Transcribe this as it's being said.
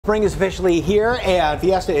Spring is officially here, and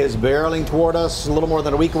Fiesta is barreling toward us a little more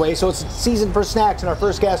than a week away, so it's season for snacks, and our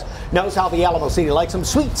first guest knows how the Alamo City likes them: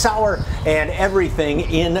 sweet, sour, and everything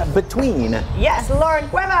in between. Yes, Lauren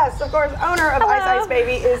Cuevas, of course, owner of Hello. Ice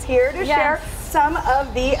Baby, is here to share some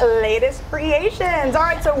of the latest creations. All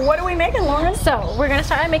right, so what are we making, Lauren? So we're gonna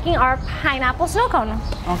start making our pineapple snow cone.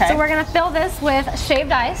 Okay. So we're gonna fill this with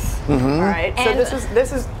shaved ice. All right, so And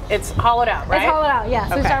this is it's hollowed out, right? It's hollowed out, yeah.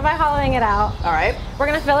 So we Okay. start by hollowing it out. All right. We're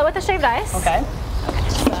gonna fill it with the shaved ice. Okay.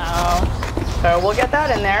 So we'll get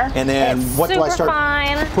that in there. And then It's what do I super start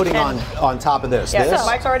fine. putting on top of this? Yeah, This? so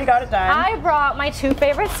Mike's already got it done. I brought my two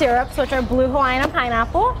favorite syrups, which are blue Hawaiian and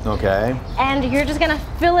pineapple. Okay. And you're just gonna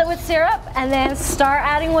fill it with syrup and then start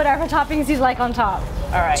adding whatever toppings you'd like on top.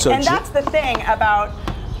 All right, So and that's the thing about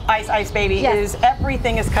Ice Baby Yes. is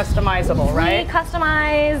everything is customizable, right? We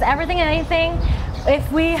customize everything and anything.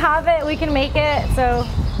 If we have it, we can make it. So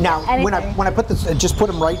Now, anything. when I put this, just put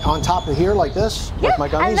them right on top of here like this, Yeah, like my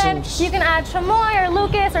gummies, and then just- you can add chamoy or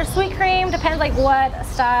Lucas or sweet cream, depends like what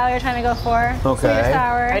style you're trying to go for. Okay. Sweet or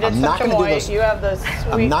sour. I did I'm some not gonna do chamoy. those- You have the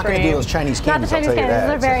sweet I'm not going to do cream. those Chinese Not candies, the I'll Chinese tell you candies,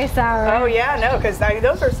 that. they're very sour. Oh yeah, no, because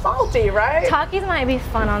those are salty, right? Takis might be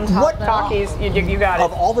fun on top. What though. Takis, you got it.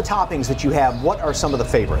 Of all the toppings that you have, what are some of the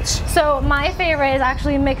favorites? So my favorite is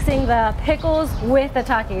actually mixing the pickles with the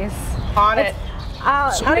Takis. On it.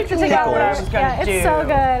 I'll So mix it pickles. together. What I was gonna Yeah, do. it's so good.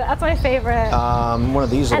 That's my favorite. One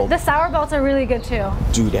of these little And the sour belts are really good too.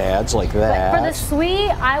 doodads like that. But for the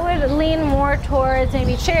sweet, I would lean more towards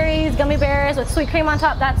maybe cherries, gummy bears with sweet cream on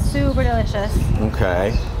top. That's super delicious.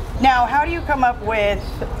 Okay. Now, how do you come up with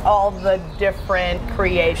all the different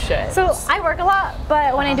creations? So I work a lot,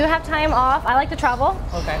 but when I do have time off, I like to travel.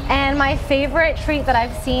 Okay. And my favorite treat that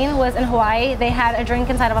I've seen was in Hawaii. They had a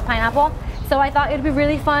drink inside of a pineapple. So I thought it'd be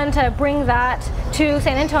really fun to bring that to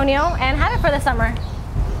San Antonio and have it for the summer.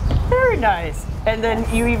 Very nice. And then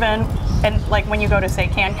you even, and like when you go to say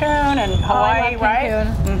Cancun and Hawaii, I love right?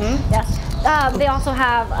 Cancun. Yes. They also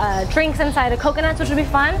have drinks inside of coconuts, which would be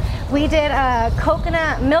fun. We did a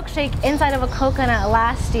coconut milkshake inside of a coconut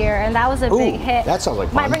last year, and that was a big hit. that sounds like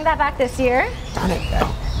fun. Might bring that back this year. Darn it.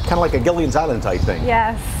 Kind of like a Gilligan's Island type thing.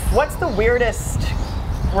 Yes. What's the weirdest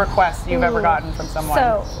request you've ever gotten from someone?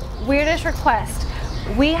 So, weirdest request.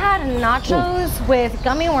 We had nachos with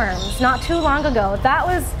gummy worms not too long ago. That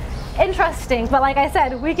was interesting, but like I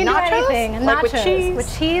said, we can Nachos? do anything. Like nachos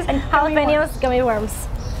with cheese and gummy jalapenos, gummy worms.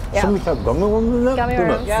 Yeah. Somebody have gummy worms in that? Gummy Too much.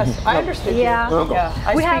 worms. Yes, I understood Yeah. you. Okay. Yeah,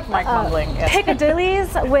 I We speak have Mike mumbling. Yes.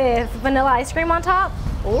 Piccadilly's with vanilla ice cream on top.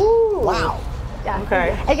 Ooh. Wow. Yeah.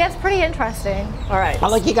 Okay. It gets pretty interesting. All right. I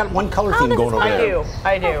like you got one color theme this going is over fun. there.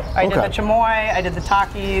 I do. I did Okay. the chamoy, I did the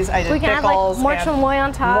Takis, I did We can add pickles. like more and chamoy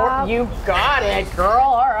on top. You got it, girl.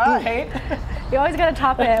 All right. You always gotta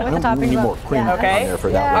top it with the We toppings. need up. more cream Yeah. Okay. on there for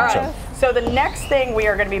that Yeah. one. All right. So the next thing we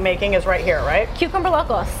are going to be making is right here, right? Cucumber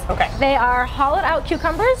locos. Okay. They are hollowed out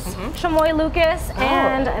cucumbers, chamoy Lucas,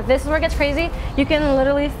 and this is where it gets crazy. You can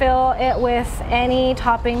literally fill it with any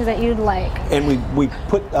toppings that you'd like. And we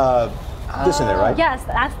put this in there, right? Yes,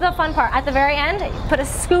 that's the fun part. At the very end, put a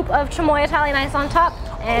scoop of chamoy Italian ice on top,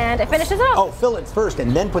 and it finishes it off. Oh, fill it first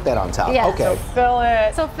and then put that on top. Yeah. Okay. Fill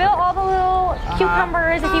it. So fill all the little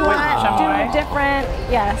cucumbers if you want. chamoy. Do different,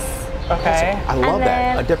 yes. Okay. I love And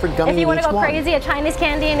that. then A different gummy if you in want each to go one. crazy, a Chinese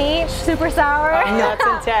candy in each, super sour. That's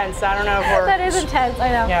intense. I don't know if we're. That is intense, I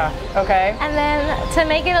know. Yeah. Okay. And then to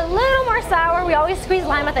make it a little more sour, we always squeeze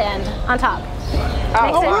lime at the end on top.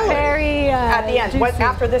 Makes it really? very At the end. What, juicy.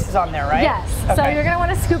 after this is on there, right? Yes. So Okay. you're gonna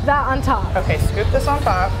want to scoop that on top. Okay. Scoop this on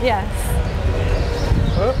top. Yes.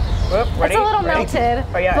 Whoop, whoop, ready? It's a little Ready? melted.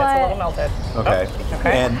 Oh yeah, but it's a little melted. Okay.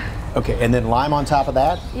 Oh, okay. And then lime on top of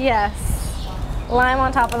that. Yes. Lime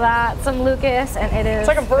on top of that, some Lucas, and it is. It's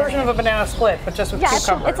like a version of a banana split, but just with yeah,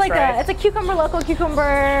 cucumbers, it's like right? it's a cucumber local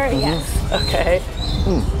cucumber. Yes. Okay.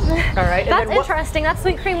 All right. And That's then, interesting. That's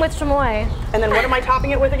sweet cream with chamoy. and then what am I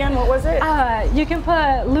topping it with again? What was it? You can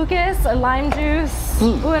put Lucas, lime juice,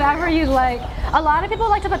 whatever you like. A lot of people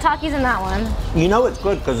like to put Takis in that one. You know it's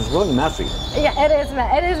good because it's really messy. Yeah, it is.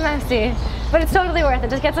 It is messy, but it's totally worth it.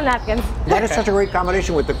 Just get some napkins. That is such a great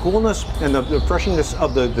combination with the coolness and the freshness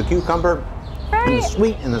of the cucumber. And the Right.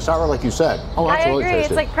 sweet and the sour, like you said. Oh, that's I really agree. tasty.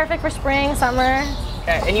 It's like perfect for spring, summer.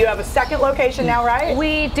 Okay. And you have a second location now, right?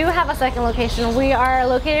 We do have a second location. We are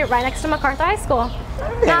located right next to MacArthur High School,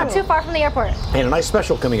 not too far from the airport. And a nice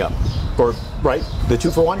special coming up. For right, the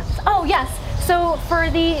 2-for-1. Oh yes. So for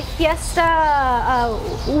the Fiesta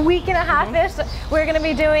week and a half-ish, we're going to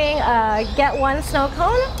be doing get one snow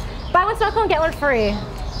cone, buy one snow cone, get one free.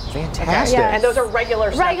 Fantastic. Yeah, and those are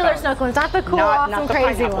regular Snow cones, not the cool, awesome, the crazy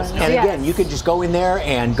pineapple ones. snow. And Yes. again, you could just go in there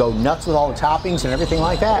and go nuts with all the toppings and everything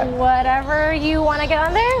like that. Whatever you want to get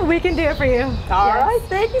on there, we can do it for you. All right,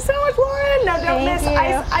 thank you so much, Lauren. Now don't miss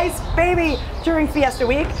Ice Baby during Fiesta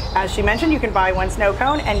Week. As she mentioned, you can buy one snow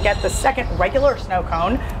cone and get the second regular snow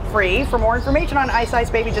cone free. For more information on Ice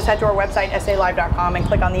Baby, just head to our website, salive.com, and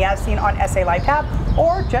click on the As Seen on SA Live tab,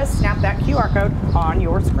 or just snap that QR code on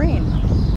your screen.